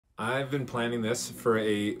I've been planning this for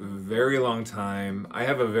a very long time. I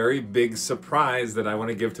have a very big surprise that I want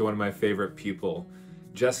to give to one of my favorite people.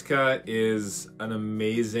 Jessica is an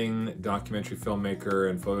amazing documentary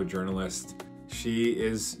filmmaker and photojournalist. She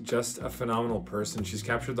is just a phenomenal person. She's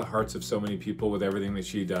captured the hearts of so many people with everything that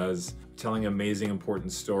she does, telling amazing,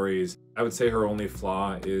 important stories. I would say her only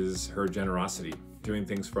flaw is her generosity, doing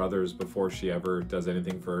things for others before she ever does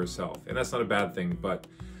anything for herself. And that's not a bad thing, but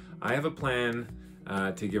I have a plan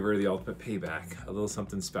to give her the ultimate payback, a little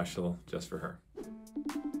something special just for her.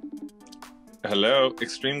 Hello,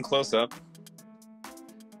 extreme close-up.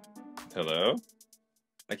 Hello?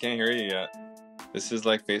 I can't hear you yet. This is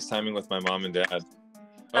like FaceTiming with my mom and dad.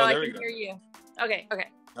 Oh, there we go. I can hear you. Okay.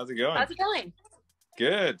 How's it going? How's it going?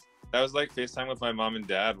 Good. That was like FaceTime with my mom and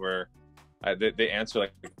dad where they answer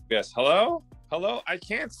like, yes, hello? Hello? I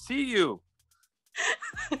can't see you.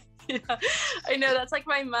 Yeah, I know. That's like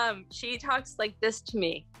my mom. She talks like this to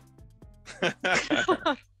me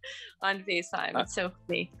on FaceTime. It's so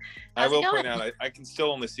funny. I will point out, I can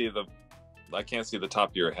still only see I can't see the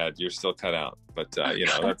top of your head. You're still cut out. But, you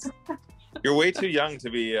know, you're way too young to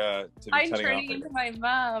be I'm turning into my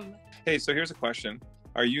mom. Hey, so here's a question.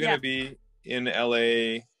 Are you going to be in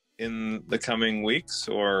LA in the coming weeks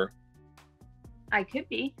or? I could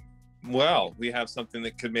be. Well, we have something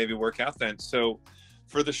that could maybe work out then. So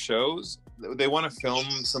for the shows, they want to film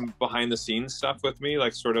some behind the scenes stuff with me,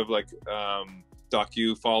 like sort of like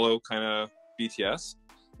docu-follow kind of BTS.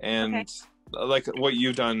 And like what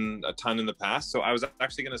you've done a ton in the past. So I was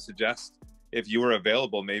actually going to suggest if you were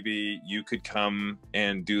available, maybe you could come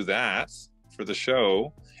and do that for the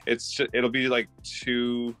show. It'll be like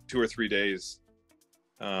two or 3 days.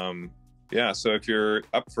 Yeah, so if you're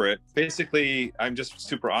up for it, basically I'm just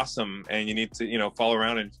super awesome and you need to, you know, follow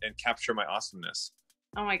around and capture my awesomeness.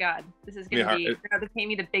 Oh my God, this is gonna be, you're gonna have to pay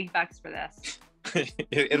me the big bucks for this.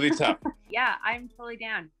 It'll be tough. Yeah, I'm totally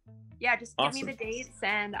down. Yeah, just give me the dates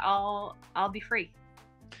and I'll be free.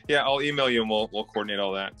 Yeah, I'll email you and we'll coordinate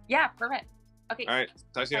all that. Yeah, perfect. Okay. All right,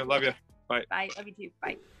 talk to you. Love you. Bye. Bye. Love you too.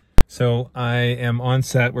 Bye. So I am on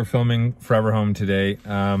set. We're filming Forever Home today,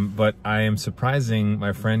 but I am surprising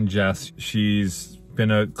my friend Jess. She's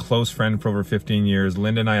been a close friend for over 15 years.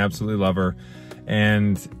 Linda and I absolutely love her.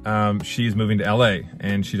 And she's moving to LA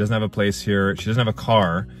and she doesn't have a place here. She doesn't have a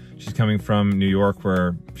car. She's coming from New York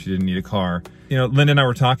where she didn't need a car. You know, Linda and I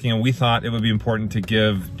were talking and we thought it would be important to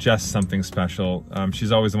give Jess something special.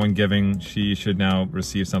 She's always the one giving. She should now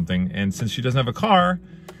receive something. And since she doesn't have a car,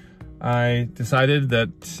 I decided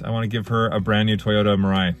that I want to give her a brand new Toyota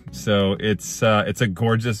Mirai. So it's a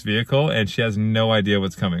gorgeous vehicle and she has no idea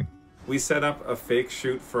what's coming. We set up a fake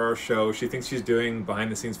shoot for our show. She thinks she's doing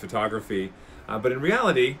behind the scenes photography. But in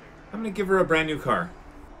reality, I'm gonna give her a brand new car.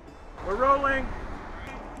 We're rolling.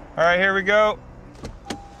 All right, here we go.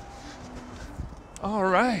 All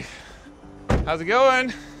right. How's it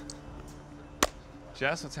going?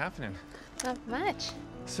 Jess, what's happening? Not much.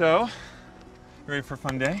 So, you ready for a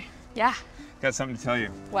fun day? Yeah. Got something to tell you.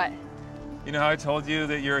 What? You know how I told you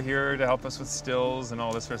that you're here to help us with stills and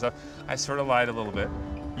all this sort of stuff? I sort of lied a little bit.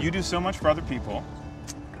 You do so much for other people.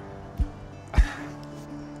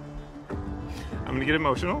 I'm gonna get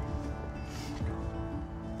emotional.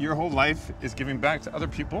 Your whole life is giving back to other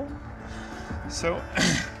people. So,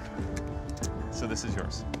 so this is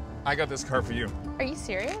yours. I got this car for you. Are you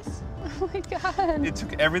serious? Oh my God. It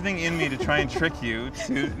took everything in me to try and trick you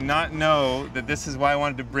to not know that this is why I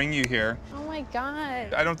wanted to bring you here. Oh my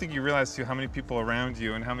God. I don't think you realize too how many people around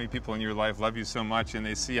you and how many people in your life love you so much and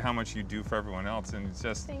they see how much you do for everyone else and it's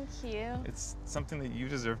just... Thank you. It's something that you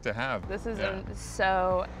deserve to have. This is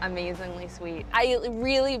so amazingly sweet. I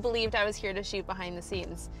really believed I was here to shoot behind the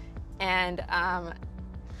scenes and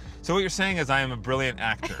So what you're saying is I am a brilliant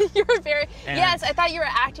actor. You were very, yes, I thought you were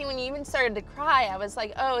acting when you even started to cry. I was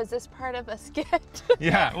like, oh, is this part of a skit?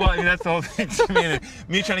 Yeah, well, I mean, that's the whole thing to me. And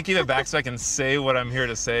me trying to keep it back so I can say what I'm here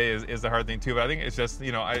to say is the hard thing too. But I think it's just,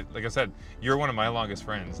 you know, like I said, you're one of my longest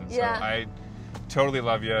friends. And so I totally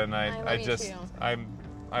love you. And I just,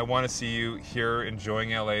 I want to see you here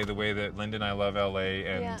enjoying LA the way that Linda and I love LA.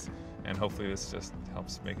 And hopefully this just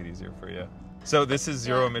helps make it easier for you. So this is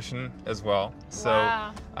zero emission as well.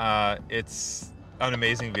 So it's an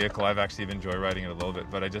amazing vehicle. I've actually even joyriding it a little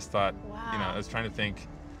bit, but I just thought, you know, I was trying to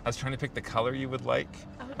pick the color you would like.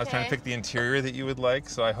 Okay. I was trying to pick the interior that you would like.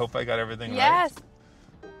 So I hope I got everything right. Yes.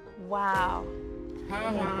 Wow.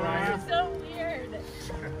 Hi, Brian. It's so weird.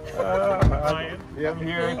 I'm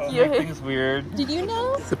here. Thank you. Everything's weird. Did you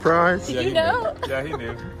know? Surprise. Did you know? Yeah, he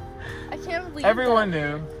knew. I can't believe Everyone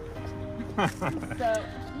knew. So,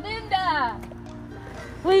 Linda,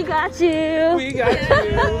 we got you. We got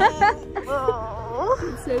you.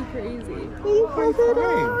 It's so crazy. Why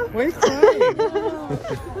are you crying?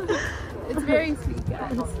 It's very sweet,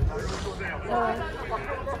 guys.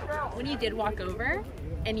 When you did walk over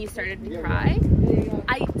and you started to cry,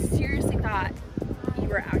 I seriously thought you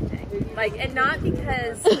were acting. Like, and not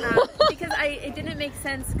because it didn't make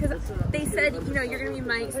sense, because they said, you know, you're gonna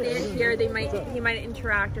be stand here, he might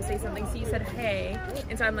interact or say something, so you said hey,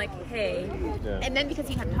 and so I'm like, hey, and then because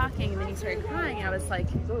you kept talking and then you started crying, I was like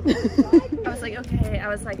okay, I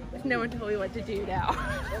was like, no one told me what to do now.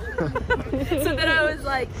 So then I was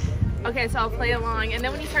like, okay, so I'll play along, and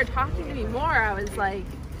then when you started talking to me more, I was like,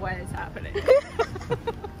 what is happening?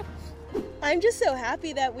 I'm just so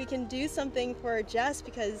happy that we can do something for Jess,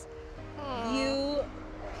 because I'm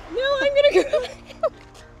gonna cry.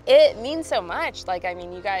 It means so much. Like, I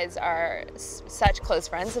mean, you guys are such close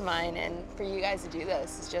friends of mine, and for you guys to do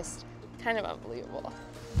this is just kind of unbelievable.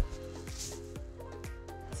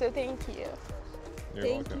 So thank you. You're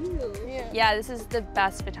welcome. Thank you. Yeah, this is the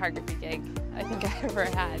best photography gig I think I've ever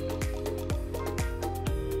had.